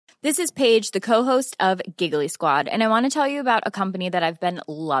This is Paige, the co-host of Giggly Squad, and I want to tell you about a company that I've been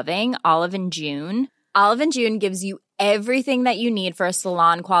loving, Olive & June. Olive & June gives you everything that you need for a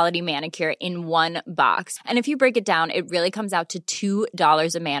salon-quality manicure in one box. And if you break it down, it really comes out to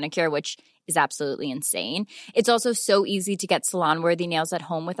 $2 a manicure, which is absolutely insane. It's also so easy to get salon-worthy nails at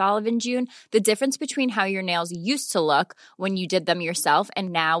home with Olive & June. The difference between how your nails used to look when you did them yourself and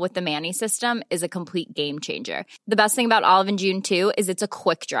now with the Mani system is a complete game changer. The best thing about Olive & June, too, is it's a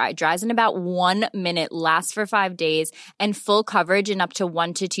quick dry. Dries in about 1 minute, lasts for 5 days, and full coverage in up to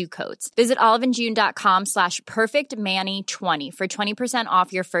 1 to 2 coats. Visit oliveandjune.com/perfectmani20 for 20%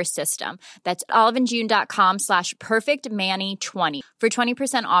 off your first system. That's oliveandjune.com/perfectmani20 for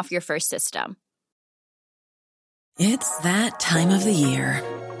 20% off your first system. It's that time of the year.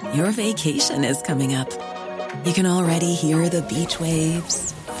 Your vacation is coming up. You can already hear the beach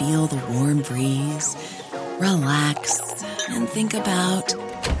waves, feel the warm breeze, relax, and think about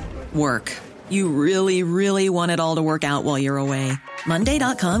work. You really, really want it all to work out while you're away.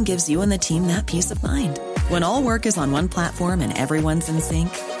 Monday.com gives you and the team that peace of mind. When all work is on one platform and everyone's in sync,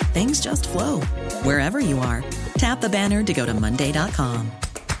 things just flow. Wherever you are, tap the banner to go to Monday.com.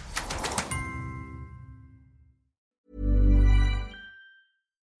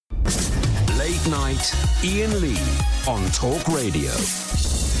 Late night, Iain Lee on Talk Radio.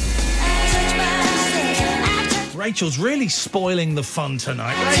 Rachel's really spoiling the fun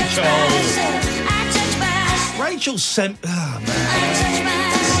tonight. Rachel sent... Oh, man.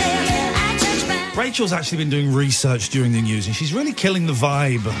 Rachel's actually been doing research during the news and she's really killing the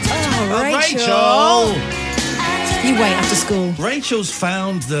vibe. Oh, Rachel! You wait after school. Rachel's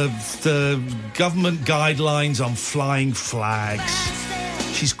found the government guidelines on flying flags.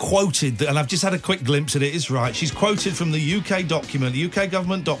 She's quoted, and I've just had a quick glimpse at it, it's right. She's quoted from the UK document, the UK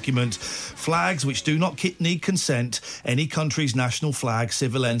government document, flags which do not need consent, any country's national flag,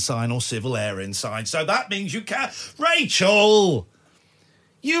 civil ensign or civil air ensign. So that means you can't... Rachel!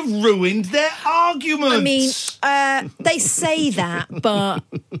 You've ruined their arguments. I mean, they say that, but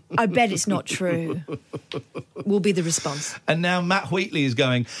I bet it's not true, will be the response. And now Matt Wheatley is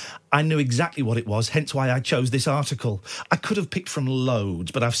going, I knew exactly what it was, hence why I chose this article. I could have picked from loads,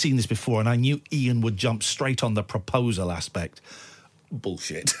 but I've seen this before, and I knew Iain would jump straight on the proposal aspect.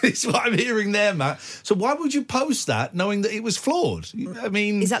 Bullshit. It's what I'm hearing there, Matt. So why would you post that knowing that it was flawed? I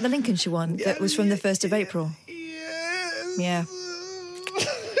mean... Is that the Lincolnshire one that was from the 1st of April? Yes. Yeah.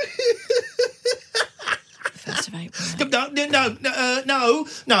 1st of April. No.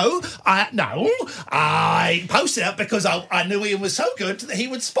 I posted it because I knew Iain was so good that he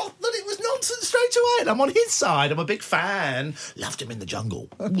would spot that it was nonsense straight away. And I'm on his side. I'm a big fan. Loved him in the jungle.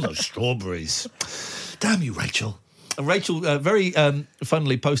 All those strawberries. Damn you, Rachel. And Rachel very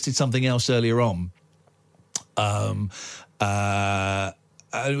funnily posted something else earlier on.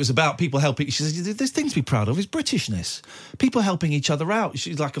 It was about people helping. She said, there's things to be proud of. It's Britishness. People helping each other out.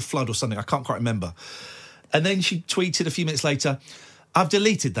 She's like a flood or something. I can't quite remember. And then she tweeted a few minutes later, I've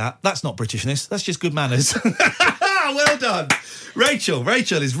deleted that. That's not Britishness. That's just good manners. Well done. Rachel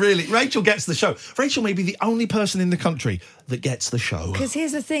gets the show. Rachel may be the only person in the country that gets the show. Because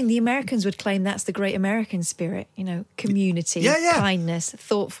here's the thing, the Americans would claim that's the great American spirit, you know, community, kindness,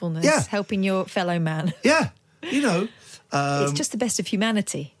 thoughtfulness, helping your fellow man. Yeah, you know. It's just the best of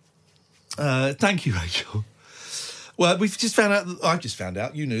humanity. Thank you, Rachel. Well, I just found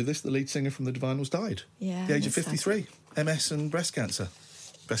out, you knew this, the lead singer from The Divinals died. Yeah. At the age of 53. MS and breast cancer.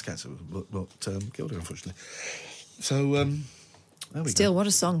 Breast cancer was what killed her, unfortunately. So, there we go. Still, what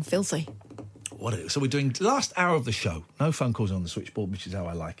a song. Filthy. So we're doing the last hour of the show. No phone calls on the switchboard, which is how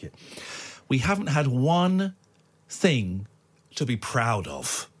I like it. We haven't had one thing to be proud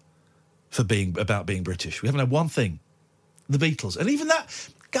of about being British. We haven't had one thing. The Beatles. And even that,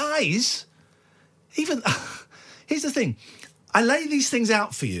 guys, here's the thing. I lay these things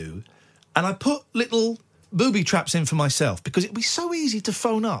out for you and I put little booby traps in for myself because it'd be so easy to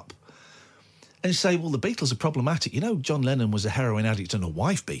phone up and say, well, the Beatles are problematic. You know, John Lennon was a heroin addict and a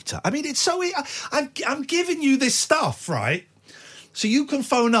wife beater. I mean, it's so... I'm giving you this stuff, right? So you can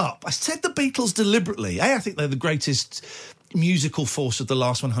phone up. I said the Beatles deliberately. I think they're the greatest musical force of the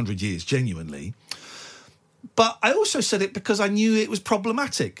last 100 years, genuinely. But I also said it because I knew it was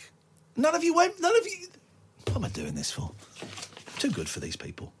problematic. None of you... What am I doing this for? Too good for these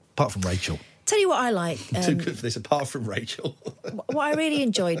people, apart from Rachel. Tell you what I like. Too good for this, apart from Rachel. What I really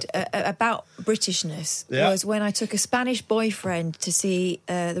enjoyed about Britishness was when I took a Spanish boyfriend to see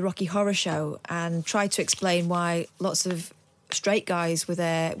the Rocky Horror Show and tried to explain why lots of straight guys were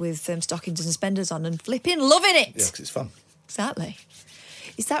there with stockings and suspenders on and flipping loving it. Yeah, because it's fun. Exactly.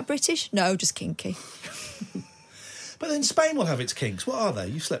 Is that British? No, just kinky. But then Spain will have its kinks. What are they?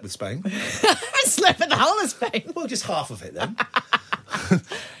 You slept with Spain. I slept with the whole of Spain. Well, just half of it then.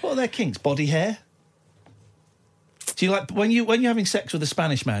 What are their kinks? Body hair? Do you like when you're having sex with a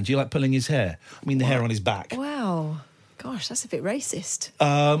Spanish man? Do you like pulling his hair? I mean, the hair on his back. Wow, gosh, that's a bit racist.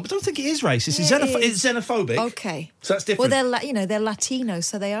 I don't think it is racist. It's xenophobic. Okay, so that's different. Well, they're Latinos,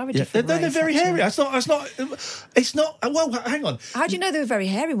 so they are a different race. They're very hairy. It's not. Well, hang on. How do you know they were very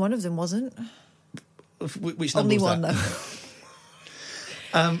hairy? One of them wasn't. Which number Only was one that?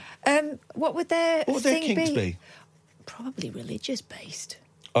 though. What would their kinks be? Probably religious based.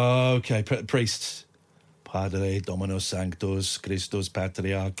 Okay, priests. Padre, Dominus Sanctus, Christus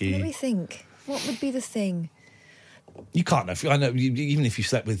Patriarchi. Let me think. What would be the thing? You can't know. I know. Even if you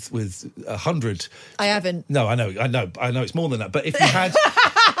slept with 100. I haven't. No, I know. It's more than that. But if you had,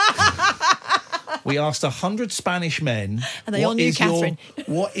 we asked 100 Spanish men, and they all knew Catherine.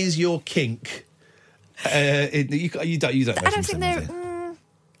 What is your kink? You don't. I don't think they're.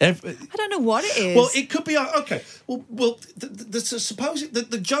 I don't know what it is. Well, it could be okay. Well, suppose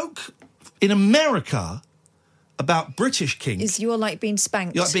the joke in America about British kinks is you're like being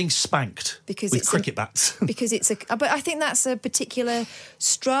spanked. You're like being spanked with cricket bats. Because but I think that's a particular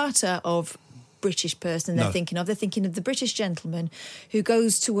strata of British person they're thinking of. They're thinking of the British gentleman who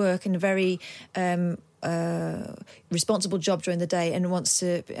goes to work in a very responsible job during the day and wants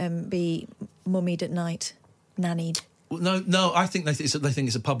to be mummied at night, nannied. No, I think they think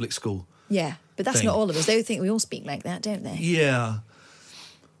it's a public school. Yeah, but that's not all of us. They think we all speak like that, don't they? Yeah.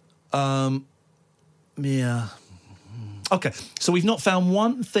 Yeah. Okay, so we've not found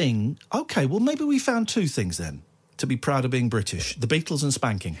one thing. Okay, well, maybe we found two things then to be proud of being British. The Beatles and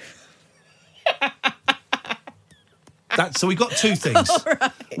spanking. So we got two things.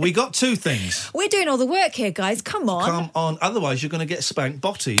 Right. We got two things. We're doing all the work here, guys. Come on. Come on. Otherwise, you're going to get spanked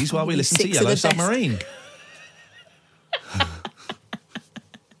botties while we listen to Yellow Submarine.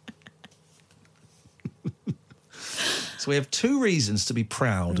 So we have two reasons to be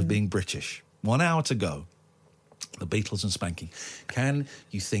proud of being British. 1 hour to go. The Beatles and spanking. Can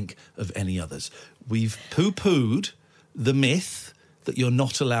you think of any others? We've poo-pooed the myth that you're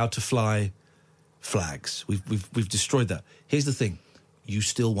not allowed to fly flags. We've destroyed that. Here's the thing. You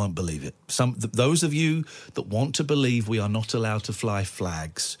still won't believe it. Those of you that want to believe we are not allowed to fly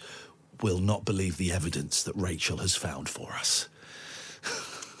flags will not believe the evidence that Rachel has found for us.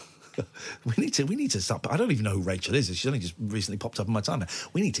 We need to stop. I don't even know who Rachel is. She's only just recently popped up in my timeline.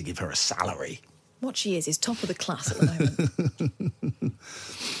 We need to give her a salary. What she is top of the class at the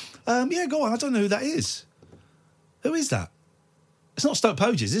moment. Yeah, go on. I don't know who that is. Who is that? It's not Stoke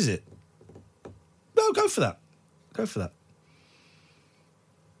Poges, is it? No, go for that. Go for that.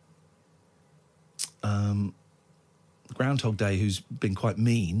 Groundhog Day, who's been quite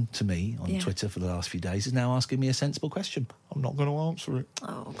mean to me on Twitter for the last few days, is now asking me a sensible question. I'm not going to answer it.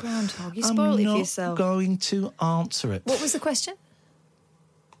 Oh, Groundhog, you spoiled it for yourself. I'm not going to answer it. What was the question?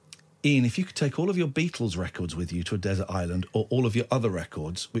 Ian, if you could take all of your Beatles records with you to a desert island, or all of your other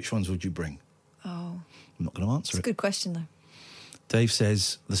records, which ones would you bring? Oh. I'm not going to answer it. It's a good question, though. Dave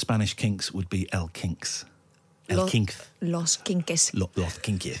says the Spanish kinks would be El Kinques. El Kinques. Los Kinques. Los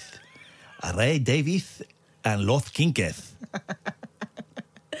Kinques. Ray Davis and Los Kinques.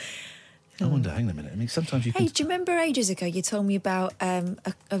 I wonder, hang on a minute. I mean, sometimes you can... Hey, do you remember ages ago you told me about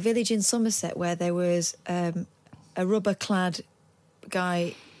a village in Somerset where there was a rubber-clad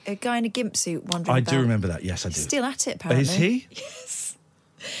guy, a guy in a gimp suit wandering about? I do remember that, yes, I do. He's still at it, apparently. Is he? Yes.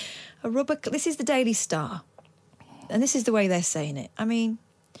 This is the Daily Star, and this is the way they're saying it. I mean,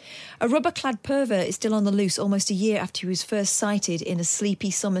 a rubber-clad pervert is still on the loose almost a year after he was first sighted in a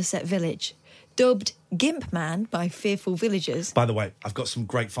sleepy Somerset village. Dubbed Gimp Man by fearful villagers. By the way, I've got some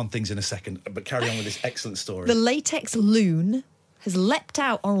great fun things in a second, but carry on with this excellent story. The latex loon has leapt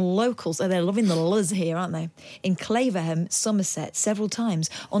out on locals. Oh, they're loving the luz here, aren't they? In Claverham, Somerset, several times.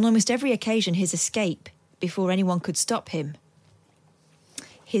 On almost every occasion, his escape before anyone could stop him.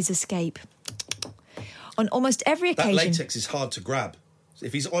 His escape. On almost every occasion... That latex is hard to grab.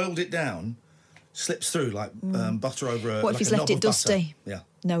 If he's oiled it down, slips through like butter over a... What if he's left it dusty? Yeah.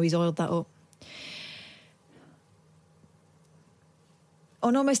 No, he's oiled that up.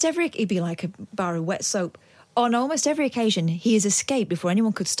 On almost every... He'd be like a bar of wet soap. On almost every occasion, he has escaped before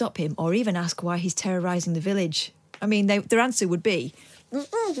anyone could stop him or even ask why he's terrorising the village. I mean, their answer would be...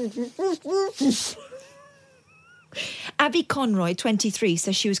 Abby Conroy, 23,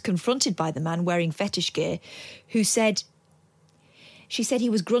 says she was confronted by the man wearing fetish gear who said... She said he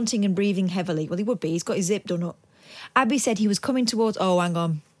was grunting and breathing heavily. Well, he would be. He's got his zip done up. Abby said he was coming towards... Oh, hang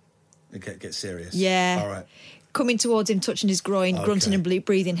on. Okay, get serious. Yeah. All right. Coming towards him, touching his groin, grunting and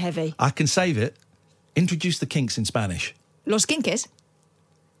breathing heavy. I can save it. Introduce the Kinques in Spanish. Los Kinques.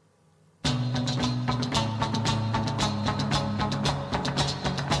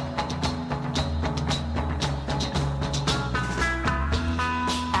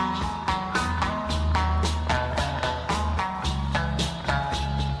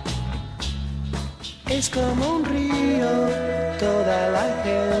 Es como un río, toda la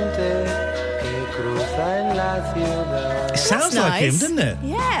gente que cruza en la ciudad. It sounds That's like him, nice. doesn't it?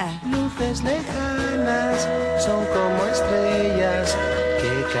 Yeah. Luces lejanas son como estrellas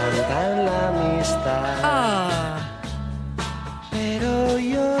que cantan la amistad. Ah. Pero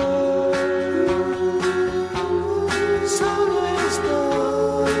yo solo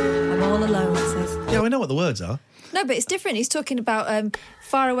estoy. I'm all alone, it says. Yeah, I know what the words are. No, but it's different. He's talking about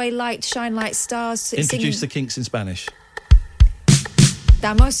faraway light, shine like stars. Introduce the Kinques in Spanish.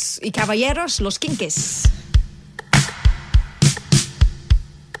 Damas y caballeros, los Kinques.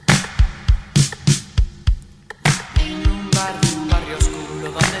 En un barrio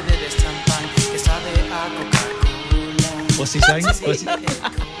oscuro donde bebes champán que sabe a Coca-Cola. What's he saying?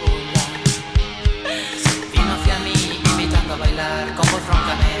 Vino hacia mí invitando a bailar con voz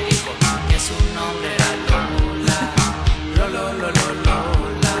ronca me dijo que su nombre era Lola. Lola, Lola,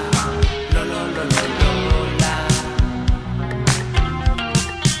 Lola, Lola, Lola, Lola.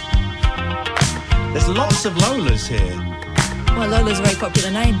 There's lots of Lolas here. Well, Lola's a very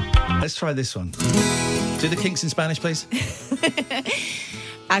popular name. Let's try this one. Do the Kinques in Spanish, please.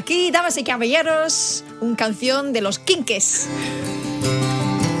 Aquí, damas y caballeros, una canción de los Kinques.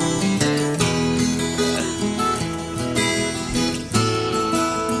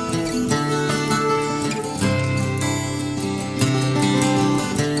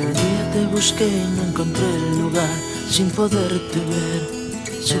 Un día te busqué y no encontré el lugar, sin poderte ver.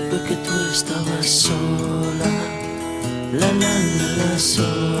 Supe que tú estabas sola, la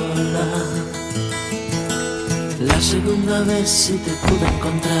sola. La segunda vez sí te pude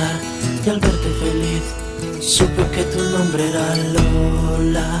encontrar y al verte feliz supe que tu nombre era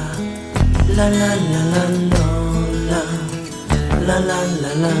Lola. La Lola,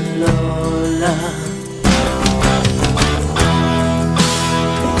 la Lola.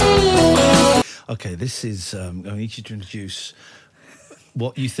 Okay, this is. I need you to introduce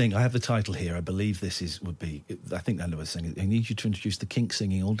what you think. I have the title here. I believe this would be. I think I know what I'm saying. I need you to introduce the Kinques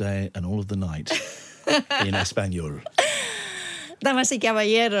singing all day and all of the night in español. Damas y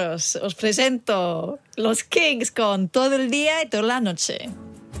caballeros, os presento los Kinques con todo el día y toda la noche.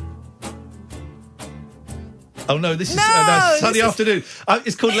 Oh no, this is No, Sunday this is- afternoon.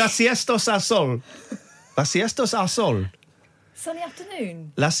 It's called Las Siestas al Sol. Las Siestas al Sol. Sunny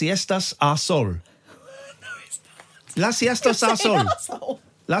afternoon. Las Siestas al Sol. Las Siestas al Sol.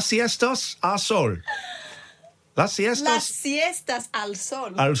 Las Siestas al Sol. Las Siestas Las siestas al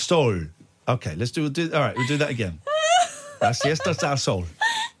sol. al Sol. Okay, let's do. All right, we'll do that again. Las Siestas al Sol.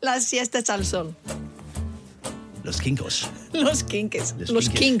 Las siestas al sol. Los Kinques. Los Kinques. Los Los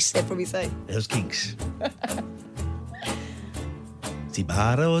Kinques. Kinques, they probably say. Los Kinques. Si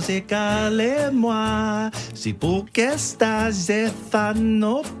paro se cale-moi, si porque estás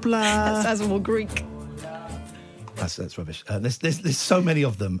That sounds more Greek. That's rubbish. There's so many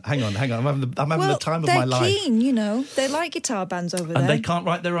of them. Hang on. I'm having the time of my life. They're keen, you know. They like guitar bands over And there. they can't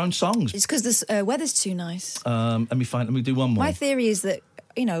write their own songs. It's because the weather's too nice. Let me do one more. My theory is that,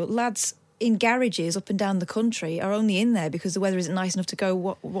 you know, lads in garages up and down the country are only in there because the weather isn't nice enough to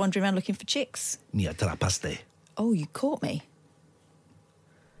go wandering around looking for chicks. Me atrapaste. Oh, you caught me.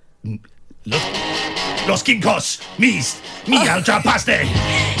 Los Kinques, me atrapaste.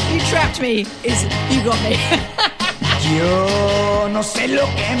 You trapped me. You got me. Yo no sé lo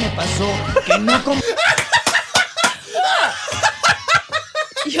que me pasó, que no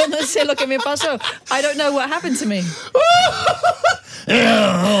Yo no sé lo que me pasó. I don't know what happened to me.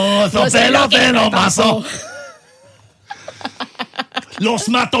 No sé lo que me pasó. Los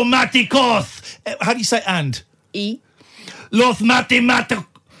matemáticos. How do you say and? E? Los matemáticos.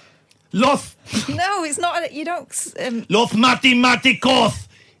 Los No, it's not. You don't. Los matemáticos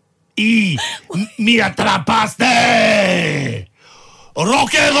y me atrapaste.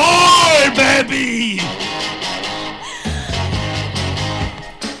 Rock and roll, baby.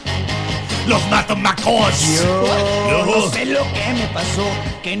 Los matemáticos. Yo no sé lo que me pasó,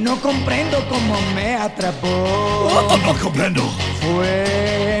 que no comprendo cómo me atrapó. No comprendo.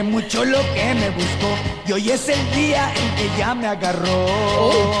 Fue mucho lo que me buscó y hoy es el día en que ya me agarró.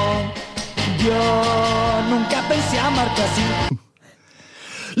 Yo nunca pensé amarte así.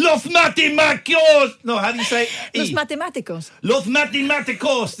 Los matemáticos. No, how do you say? Los matemáticos. Los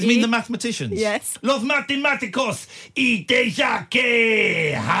matemáticos. Does it mean the mathematicians? Yes. Los matemáticos. Y deja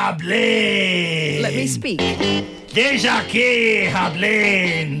que hablen. Let me speak. Deja que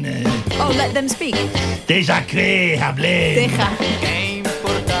hablen. Oh, let them speak. Deja que hablen. Deja. ¿Qué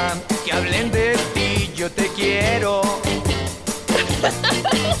importa que hablen de ti? Yo te quiero.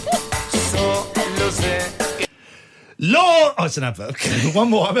 Solo sé. Oh, it's an advert. Okay, one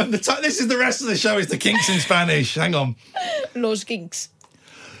more. I remember this is the rest of the show. Is the Kinques in Spanish. Hang on. Los Kinques.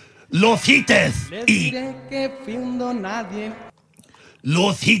 Los hites Les y diré que fui un don nadie.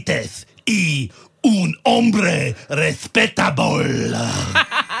 los hites y un hombre respetable.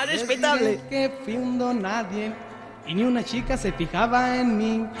 Respetable. Les diré que fui un don nadie y ni una chica se fijaba en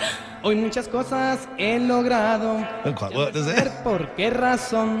mí. Hoy muchas cosas he logrado. Don't quite Ya work, does no it? sé por qué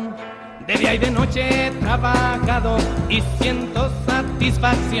razón. De día y de noche he trabajado y siento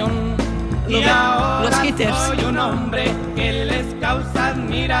satisfacción. Y Los ahora haters. soy un hombre que les causa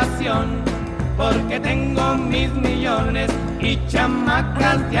admiración. Porque tengo mis millones y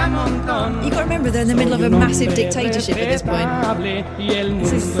chamacas de a montón. You got to remember they're in the middle of a massive dictatorship at this point. Y el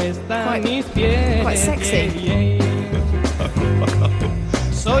This is mundo está a quite- mis pies. quite sexy.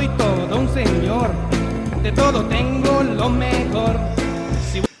 Soy todo un señor, de todo tengo lo mejor.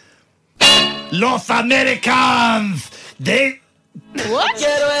 Los Americans de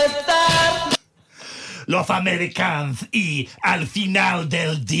Quiero estar. los Americans y al final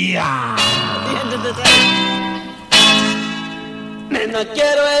del día. Nena,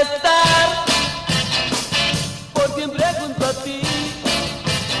 quiero estar por siempre junto a ti.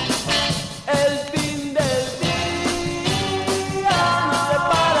 El fin del día nos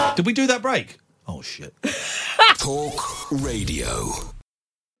separa. Did we do that break? Oh shit. Talk Radio.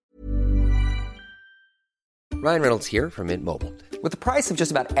 Ryan Reynolds here from Mint Mobile. With the price of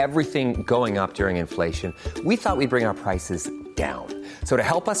just about everything going up during inflation, we thought we'd bring our prices down. So to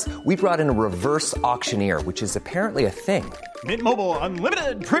help us, we brought in a reverse auctioneer, which is apparently a thing. Mint Mobile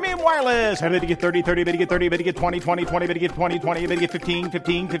Unlimited Premium Wireless. How to get 30, 30, bit to get 30, bit to get 20, 20, 20, bit to get 20, 20, bit to get 15,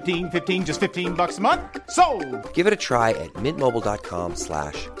 15, 15, 15, just $15 a month? Sold! Give it a try at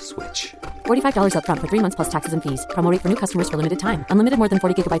mintmobile.com/switch. $45 up front for 3 months plus taxes and fees. Promo rate for new customers for limited time. Unlimited more than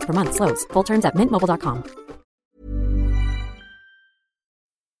 40 gigabytes per month. Slows full terms at mintmobile.com.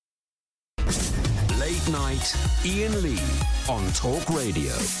 Late night, Iain Lee on Talk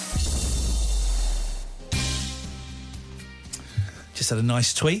Radio. Just had a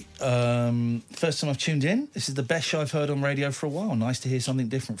nice tweet. First time I've tuned in. This is the best show I've heard on radio for a while. Nice to hear something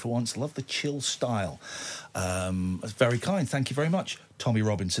different for once. Love the chill style. That's very kind. Thank you very much. Tommy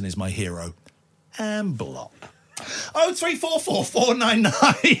Robinson is my hero. And blop. 0344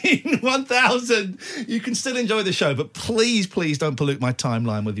 499 1000. You can still enjoy the show, but please don't pollute my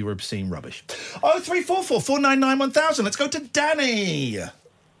timeline with your obscene rubbish. 0344 499 1000. Let's go to Danny.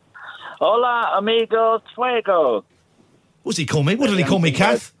 Hola, amigos, fuego. What's he call me? What did he call me,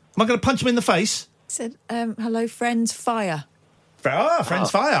 Kath? Am I going to punch him in the face? Said, hello, friends, fire. Friends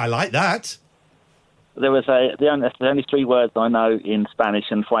fire. I like that. There was that's the only three words I know in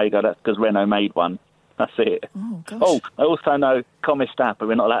Spanish, and fuego, that's because Renault made one. That's it. Oh, gosh. Oh, I also know come está, but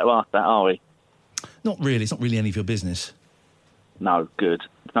we're not allowed to ask that, are we? Not really. It's not really any of your business. No, good.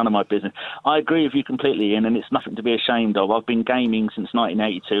 It's none of my business. I agree with you completely, Ian, and it's nothing to be ashamed of. I've been gaming since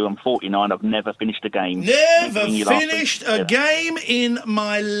 1982. I'm 49. I've never finished a game. Never finished a game in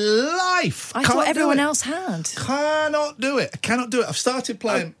my life. I thought everyone else had. Cannot do it. I cannot do it. I've started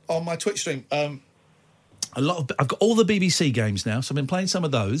playing on my Twitch stream. I've got all the BBC games now, so I've been playing some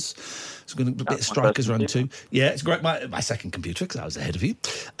of those. So I'm going to a bit of Strikers Run 2. Yeah, it's great. My second computer, because I was ahead of you.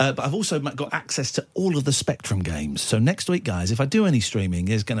 But I've also got access to all of the Spectrum games. So next week, guys, if I do any streaming,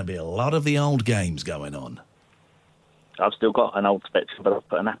 there's going to be a lot of the old games going on. I've still got an old Spectrum, but I've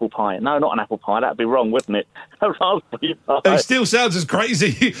put an apple pie. No, not an apple pie. That'd be wrong, wouldn't it? A raspberry pie. It still sounds as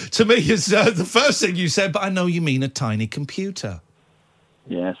crazy to me as the first thing you said, but I know you mean a tiny computer.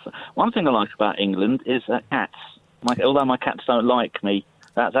 Yes. One thing I like about England is cats. Although my cats don't like me,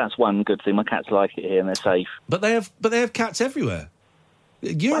 that's one good thing. My cats like it here and they're safe. But they have cats everywhere.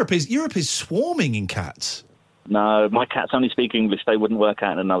 Europe is swarming in cats. No, my cats only speak English. They wouldn't work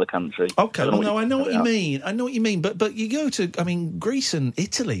out in another country. Okay, I know what you mean. I know what you mean. But you go to, Greece and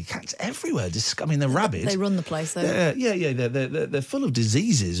Italy, cats everywhere. They're rabid. They run the place, though. Yeah. They're full of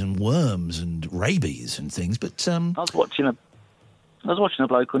diseases and worms and rabies and things. But I was watching a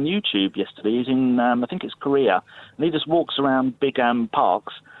bloke on YouTube yesterday. He's in, I think it's Korea, and he just walks around big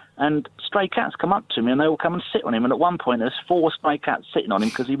parks, and stray cats come up to me, and they all come and sit on him. And at one point, there's 4 stray cats sitting on him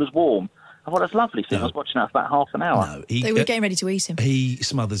because he was warm. I thought that's a lovely thing. I was watching that for about half an hour. No, They were getting ready to eat him. He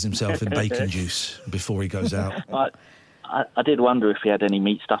smothers himself in bacon juice before he goes out. I did wonder if he had any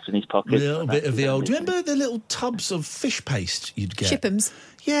meat stuffed in his pocket. A little bit of the old... Do you remember the little tubs of fish paste you'd get? Chippums.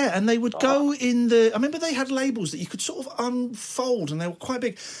 Yeah, and they would go in the... I remember they had labels that you could sort of unfold, and they were quite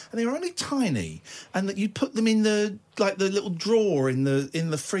big, and they were only tiny, and that you'd put them in the little drawer in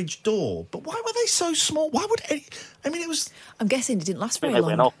the fridge door. But why were they so small? Why would any... I mean, it was... I'm guessing it didn't last very They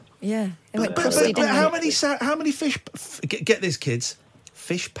long. went off. Yeah, it went But crusty, didn't how it? many fish... Get this, kids.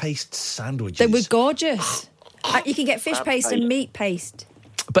 Fish paste sandwiches. They were gorgeous. You can get fish paste and meat paste.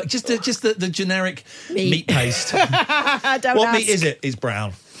 But just the generic meat paste. Don't What ask. meat is it? It's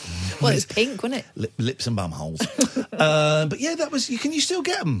brown. Well, it was pink, wasn't it? Lips and bum holes. But yeah, that was... Can you still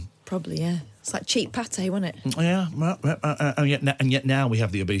get them? Probably, yeah. It's like cheap pate, wasn't it? Yeah, and yet now we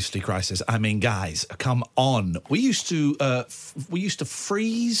have the obesity crisis. I mean, guys, come on. We used to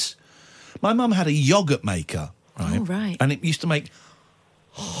freeze. My mum had a yoghurt maker, right? Oh, right. And it used to make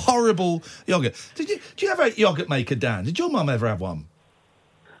horrible yoghurt. Do you have a yoghurt maker, Dan? Did your mum ever have one?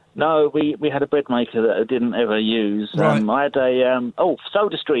 No, we had a bread maker that I didn't ever use. Right. I had a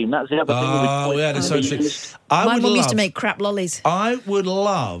Soda Stream. That's the other thing. Oh, we had a Soda Stream. My mum used to make crap lollies. I would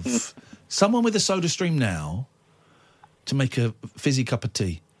love someone with a Soda Stream now to make a fizzy cup of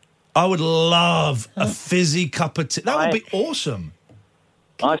tea. I would love a fizzy cup of tea. That would be awesome.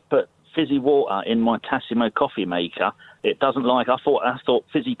 I've put fizzy water in my Tassimo coffee maker. It doesn't I thought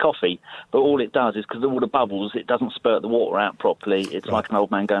fizzy coffee, but all it does is because of all the bubbles, it doesn't spurt the water out properly. It's like an old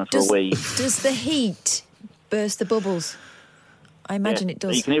man going for a wee. Does the heat burst the bubbles? I imagine it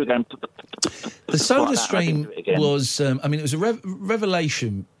does. You can hear it going... The Soda like that, Stream was, it was a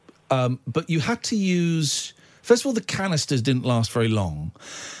revelation, but you had to use... First of all, the canisters didn't last very long,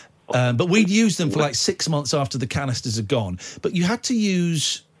 but we'd used them for like 6 months after the canisters had gone. But you had to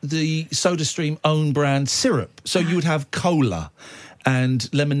use the Soda Stream own brand syrup. So you would have cola and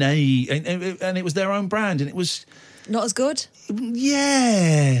lemonade, and it was their own brand, and it was... Not as good?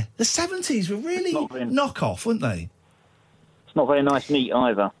 Yeah. The 70s were really knock-off, weren't they? It's not very nice meat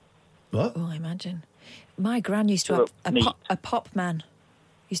either. What? Oh, I imagine. My gran used to have a pop man.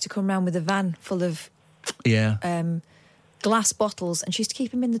 Used to come round with a van full of glass bottles, and she used to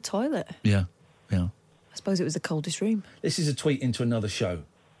keep him in the toilet. Yeah. I suppose it was the coldest room. This is a tweet into another show.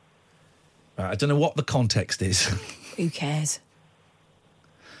 I don't know what the context is. Who cares?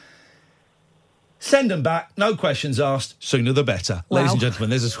 Send them back. No questions asked. Sooner the better. Wow. Ladies and gentlemen,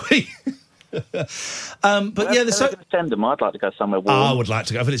 there's a tweet. Send them. I'd like to go somewhere warm. I would like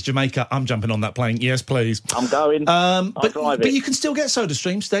to go. If it's Jamaica, I'm jumping on that plane. Yes, please. I'm going. But you can still get Soda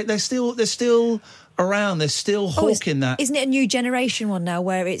Streams. They're still around. They're still hawking that. Isn't it a new generation one now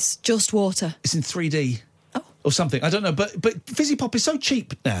where it's just water? It's in 3D or something. I don't know. But Fizzy Pop is so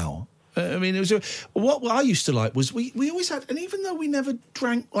cheap now. I mean, it was what I used to like was we always had, and even though we never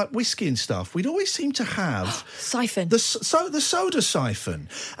drank like whiskey and stuff, we'd always seem to have siphon, the soda siphon,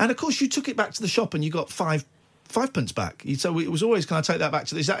 and of course you took it back to the shop and you got fivepence back. So it was always, can I take that back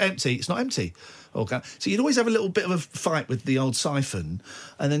to? Is that empty? It's not empty. Okay, so you'd always have a little bit of a fight with the old siphon,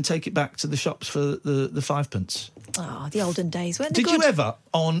 and then take it back to the shops for the fivepence. Oh, the olden days weren't they good? Did you ever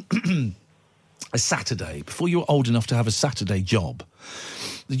on a Saturday, before you were old enough to have a Saturday job?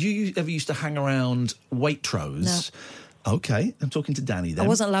 Did you ever used to hang around Waitrose? No. Okay, I'm talking to Danny then. I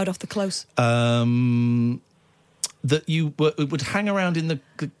wasn't allowed off the close. That you would hang around in the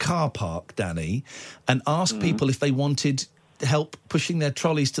car park, Danny, and ask people if they wanted help pushing their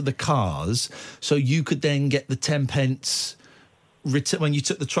trolleys to the cars, so you could then get the 10p when you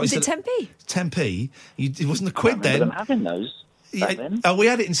took the trolley. Was it 10p? 10p. It wasn't a quid then. I'm having those. Yeah, we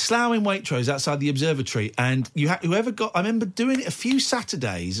had it in Slough in Waitrose outside the observatory, and whoever got... I remember doing it a few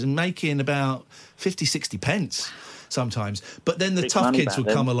Saturdays and making about 50, 60 pence sometimes. But then the tough kids would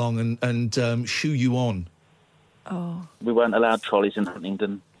come along and shoo you on. Oh. We weren't allowed trolleys in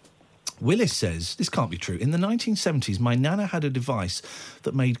Huntingdon. Willis says, this can't be true. In the 1970s, my nana had a device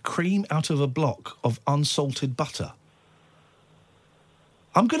that made cream out of a block of unsalted butter.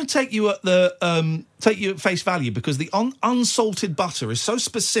 I'm going to take you at face value because the unsalted butter is so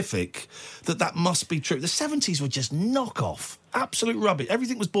specific that must be true. The 70s were just knockoff, absolute rubbish.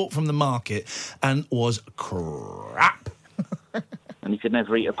 Everything was bought from the market and was crap. And you could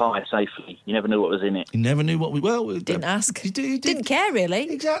never eat a pie safely. You never knew what was in it. You never knew what didn't ask. You didn't care really.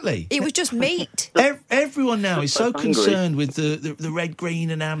 Exactly. It was just meat. Everyone now is so concerned with the red, green,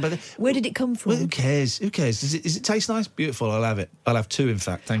 and amber. Where did it come from? Well, who cares? Who cares? Does it taste nice? Beautiful. I'll have it. I'll have two, in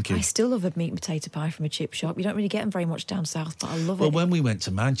fact. Thank you. I still love a meat and potato pie from a chip shop. You don't really get them very much down south, but I love it. Well, when we went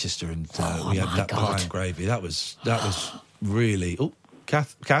to Manchester and we had that pie and gravy, that was really. Oh,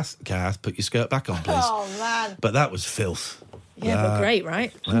 Kath, put your skirt back on, please. Oh, man. But that was filth. Yeah, but great,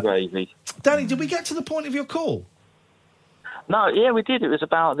 right? Gravy. Danny, did we get to the point of your call? No, yeah, we did. It was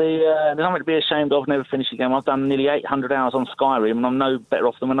about there's nothing to be ashamed of, never finish a game. I've done nearly 800 hours on Skyrim, and I'm no better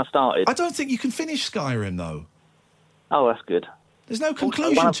off than when I started. I don't think you can finish Skyrim, though. Oh, that's good. There's no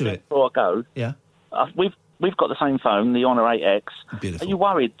conclusion to it. Before I go, yeah, we've got the same phone, the Honor 8X. Beautiful. Are you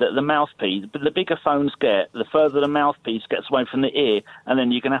worried that the mouthpiece, but the bigger phones get, the further the mouthpiece gets away from the ear, and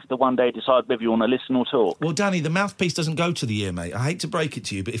then you're going to have to one day decide whether you want to listen or talk? Well, Danny, the mouthpiece doesn't go to the ear, mate. I hate to break it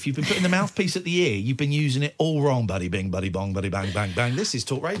to you, but if you've been putting the mouthpiece at the ear, you've been using it all wrong, buddy. Bing, buddy, bong, buddy, bang, bang, bang. This is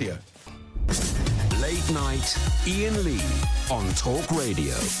Talk Radio. Late night, Iain Lee on Talk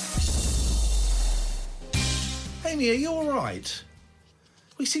Radio. Amy, are you all right?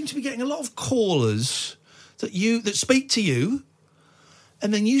 We seem to be getting a lot of callers that speak to you,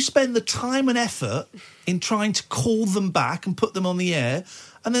 and then you spend the time and effort in trying to call them back and put them on the air,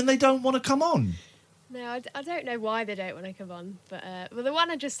 and then they don't want to come on. No, I don't know why they don't want to come on, but well, the one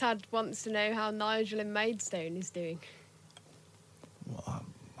I just had wants to know how Nigel in Maidstone is doing. Well,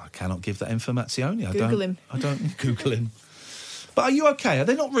 I cannot give that information. Google him. I don't Google him. But are you okay? Are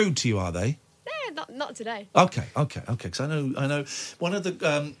they not rude to you, are they? No, not today. Okay. Because I know one of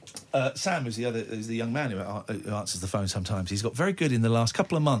the Sam is the young man who answers the phone sometimes. He's got very good in the last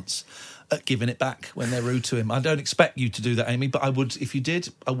couple of months at giving it back when they're rude to him. I don't expect you to do that, Amy, but I would if you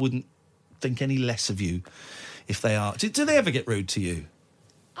did. I wouldn't think any less of you if they are. Do they ever get rude to you?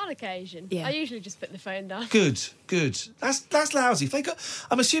 On occasion. Yeah. I usually just put the phone down. Good. That's lousy.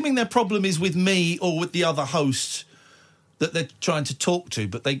 I'm assuming their problem is with me or with the other host that they're trying to talk to,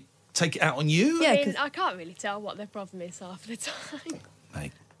 but they take it out on you? Yeah, I can't really tell what their problem is half the time.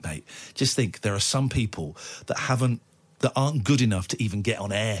 Mate, just think there are some people that aren't good enough to even get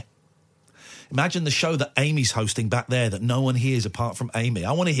on air. Imagine the show that Amy's hosting back there that no one hears apart from Amy.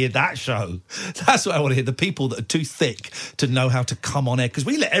 I want to hear that show. That's what I want to hear. The people that are too thick to know how to come on air, because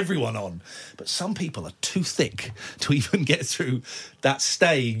we let everyone on. But some people are too thick to even get through that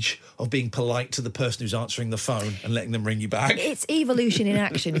stage of being polite to the person who's answering the phone and letting them ring you back. It's evolution in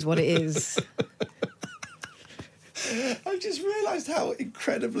action is what it is. I just realised how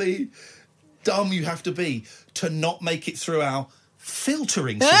incredibly dumb you have to be to not make it through our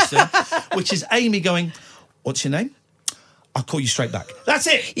filtering system, which is Amy going, "What's your name? I'll call you straight back." That's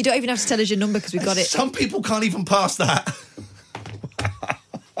it. You don't even have to tell us your number because we've got it. Some people can't even pass that.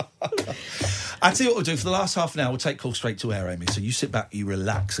 I tell you what we'll do. For the last half an hour, we'll take calls straight to air, Amy. So you sit back, you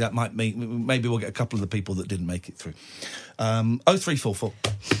relax. That might mean maybe we'll get a couple of the people that didn't make it through. 0344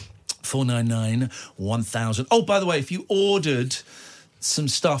 499 1000. Oh, by the way, if you ordered some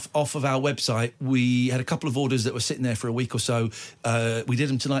stuff off of our website, we had a couple of orders that were sitting there for a week or so. We did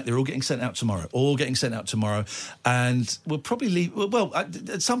them tonight. They're all getting sent out tomorrow. And we'll probably leave... Well,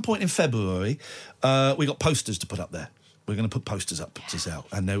 at some point in February, we got posters to put up there. We're going to put posters up to sell.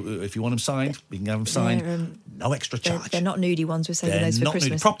 And if you want them signed, we can have them signed. No extra charge. They're not nudie ones. We're saving those for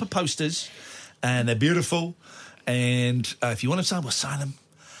Christmas. Nudie. Proper posters. And they're beautiful. And if you want them signed, we'll sign them.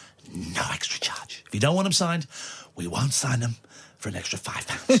 No extra charge. If you don't want them signed, we won't sign them for an extra £5.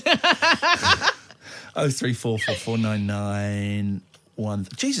 0344 499 1.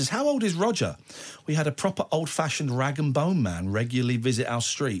 Jesus, how old is Roger? We had a proper old-fashioned rag and bone man regularly visit our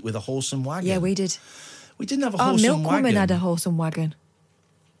street with a horse and wagon. Yeah, we did. We didn't have a horse and wagon. Our milkwoman had a horse and wagon.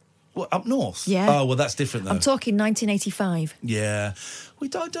 What, up north? Yeah. Oh, well, that's different, though. I'm talking 1985. Yeah. I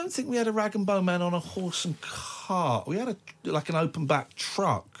don't think we had a rag and bone man on a horse and cart. We had an open-back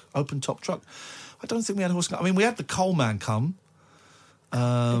truck, open-top truck. I don't think we had a horse and cart. I mean, we had the coal man come. The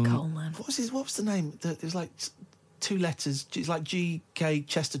coal man. What was the name? It was like two letters. It's like G.K.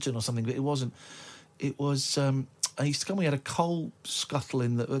 Chesterton or something, but it wasn't. It was... I used to come, we had a coal scuttle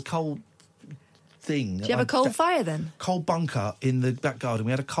in the... coal thing. Did you have a coal fire then? Coal bunker in the back garden.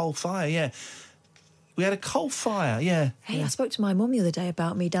 We had a coal fire, yeah. We had a coal fire, yeah. Hey, yeah. I spoke to my mum the other day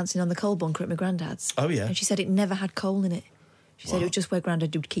about me dancing on the coal bunker at my granddad's. Oh, yeah? And she said it never had coal in it. She said it was just where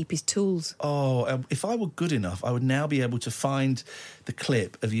Grandad would keep his tools. Oh, if I were good enough, I would now be able to find the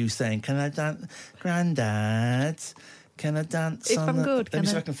clip of you saying, "Can I dance, Grandad? Can I dance?" If I'm good, Let me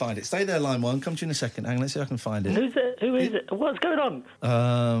see if I can find it. Stay there, line one. Come to you in a second. Hang on, let's see if I can find it. Who's it? Who is it? What's going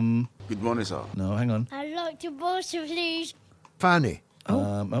on? Good morning, sir. No, hang on. I'd like to borrow, please. Fanny.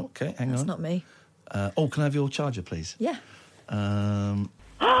 Okay, hang on. That's not me. Can I have your charger, please? Yeah.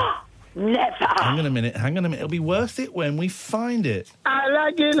 Never. Hang on a minute. It'll be worth it when we find it. I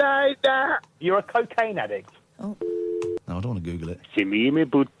like you like that. You're a cocaine addict. Oh. No, I don't want to Google it. See me in my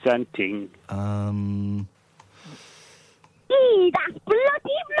boots and ting. That's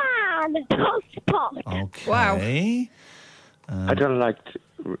bloody man. Tosspot. Okay. Wow. I don't like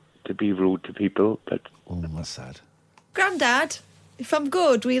to be rude to people, but... Oh, that's sad. Grandad, if I'm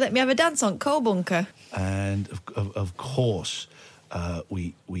good, will you let me have a dance on Coal Bunker? And, of course, I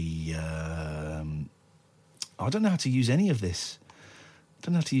don't know how to use any of this. I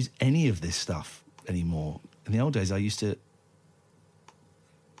don't know how to use any of this stuff anymore. In the old days, I used to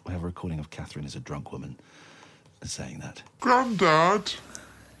have a recording of Catherine as a drunk woman saying that. Grandad.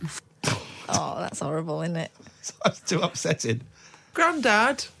 Oh, that's horrible, isn't it? It's too upsetting.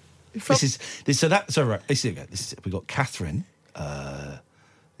 Grandad. So that's all right. We got Catherine. This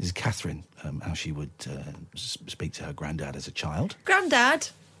is Catherine. How she would speak to her granddad as a child. Grandad,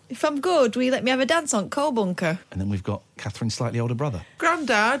 if I'm good, will you let me have a dance on Coal Bunker? And then we've got Catherine's slightly older brother.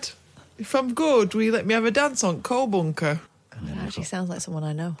 Grandad, if I'm good, will you let me have a dance on Coal Bunker? That actually sounds like someone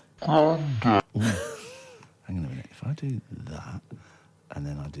I know. Hang on a minute. If I do that, and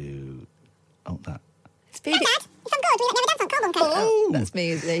then I do that. Speed it. If I'm good, will you let me have a dance on Coal Bunker? Oh, that's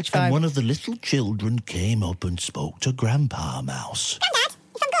me at age 5. And one of the little children came up and spoke to Grandpa Mouse. Grandad,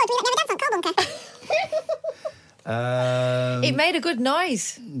 if I'm good, will you let me have a dance on Coal Bunker? It made a good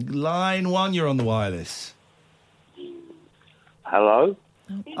noise. Line 1, you're on the wireless. Hello?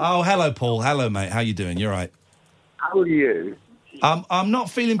 Oh, hello, Paul. Hello, mate. How you doing? You're right. How are you? I'm not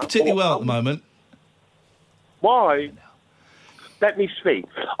feeling particularly well at the moment. Why? Let me speak.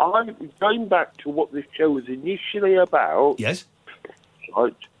 I'm going back to what this show was initially about. Yes.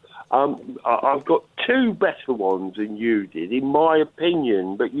 Right. I've got 2 better ones than you did, in my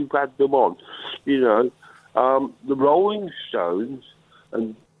opinion, but you've had them on. You know, the Rolling Stones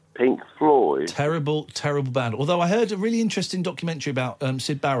and Pink Floyd. Terrible, terrible band. Although I heard a really interesting documentary about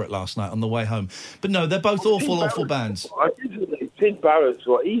Sid Barrett last night on the way home. But no, they're both awful bands. I did say Sid Barrett's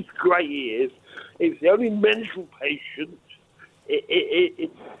right. He's great, he is. He's the only mental patient,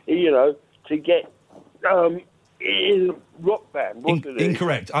 you know, to get in a rock band, wasn't it?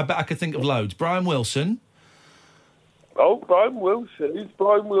 Incorrect. I bet I could think of loads. Brian Wilson. Oh, Brian Wilson. Who's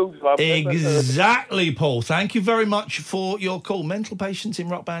Brian Wilson? Exactly, Paul. Thank you very much for your call. Mental patients in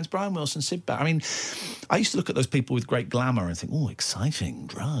rock bands, Brian Wilson, Sid Barrett. I mean, I used to look at those people with great glamour and think, oh, exciting,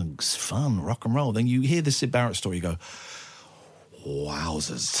 drugs, fun, rock and roll. Then you hear the Sid Barrett story, you go,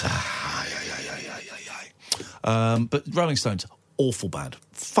 wowzers. But Rolling Stones, awful band.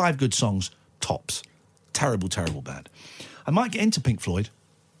 5 good songs, tops. Terrible, terrible band. I might get into Pink Floyd.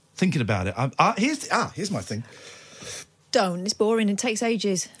 Thinking about it. Here's my thing. Don't. It's boring. It takes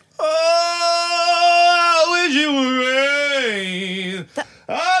ages. Oh, I wish it would rain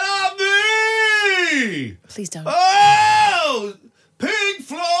on me. Please don't. Oh, Pink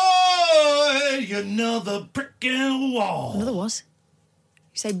Floyd, another brick in the wall. Another what?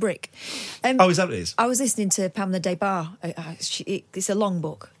 You say brick. Is that what it is? I was listening to Pamela Des Barres. It's a long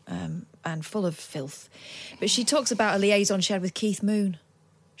book and full of filth. But she talks about a liaison she had with Keith Moon.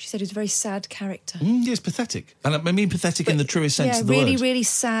 She said he was a very sad character. Yes, pathetic. And I mean pathetic in the truest sense of the word. word. Yeah, really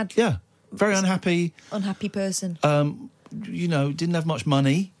sad. Yeah, very unhappy. Unhappy person. You know, didn't have much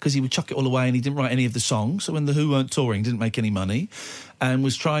money because he would chuck it all away and he didn't write any of the songs. So when The Who weren't touring, didn't make any money. And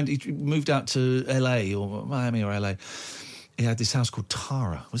he moved out to LA or Miami or LA. He had this house called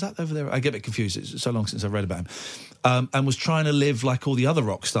Tara. Was that over there? I get a bit confused. It's so long since I've read about him. And was trying to live like all the other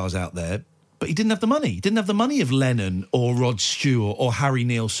rock stars out there. But he didn't have the money. He didn't have the money of Lennon or Rod Stewart or Harry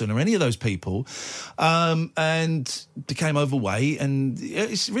Nilsson or any of those people, and became overweight. And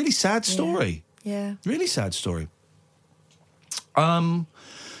it's a really sad story. Yeah. Really sad story. So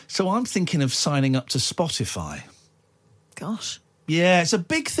I'm thinking of signing up to Spotify. Gosh. Yeah, it's a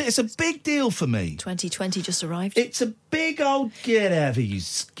big thing. It's a big deal for me. 2020 just arrived. It's a big old get out of you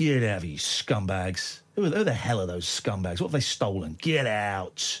scumbags. Who the hell are those scumbags? What have they stolen? Get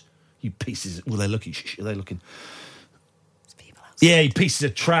out. You pieces... Well, they're looking... Are they looking... There's people outside. Yeah, you pieces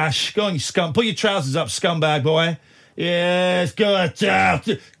of trash. Go on, you scum... Put your trousers up, scumbag boy. Yes, go out.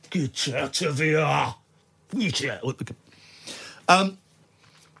 Get out of here.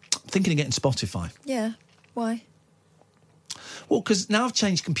 Thinking of getting Spotify. Yeah. Why? Well, because now I've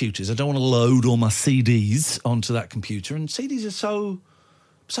changed computers. I don't want to load all my CDs onto that computer. And CDs are so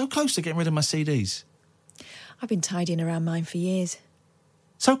close to getting rid of my CDs. I've been tidying around mine for years.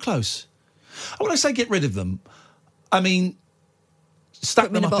 So close. When I say get rid of them, I mean stack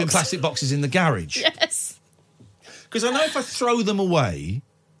them up in plastic boxes in the garage. Yes. Because I know if I throw them away,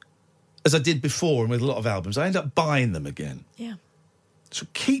 as I did before and with a lot of albums, I end up buying them again. Yeah. So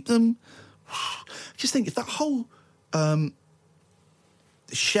keep them. Just think, if that whole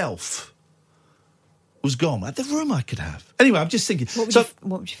shelf was gone, the room I could have. Anyway, I'm just thinking. What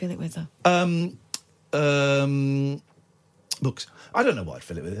would you fill it with, though? Books. I don't know what I'd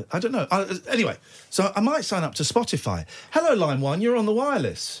fill it with. I don't know. Anyway, so I might sign up to Spotify. Hello, Line 1, you're on the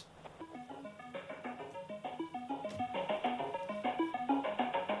wireless.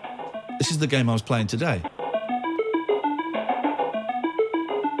 This is the game I was playing today.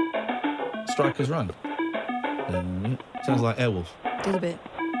 Strikers Run. Sounds like Airwolf. Did a bit.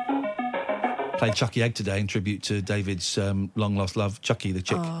 Played Chucky Egg today in tribute to David's long-lost love, Chucky the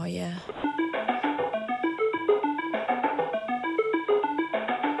chick. Oh, yeah.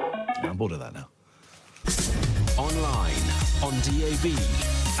 I'm bored of that now. Online, on DAB,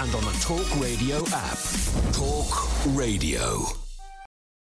 and on the Talk Radio app. Talk Radio.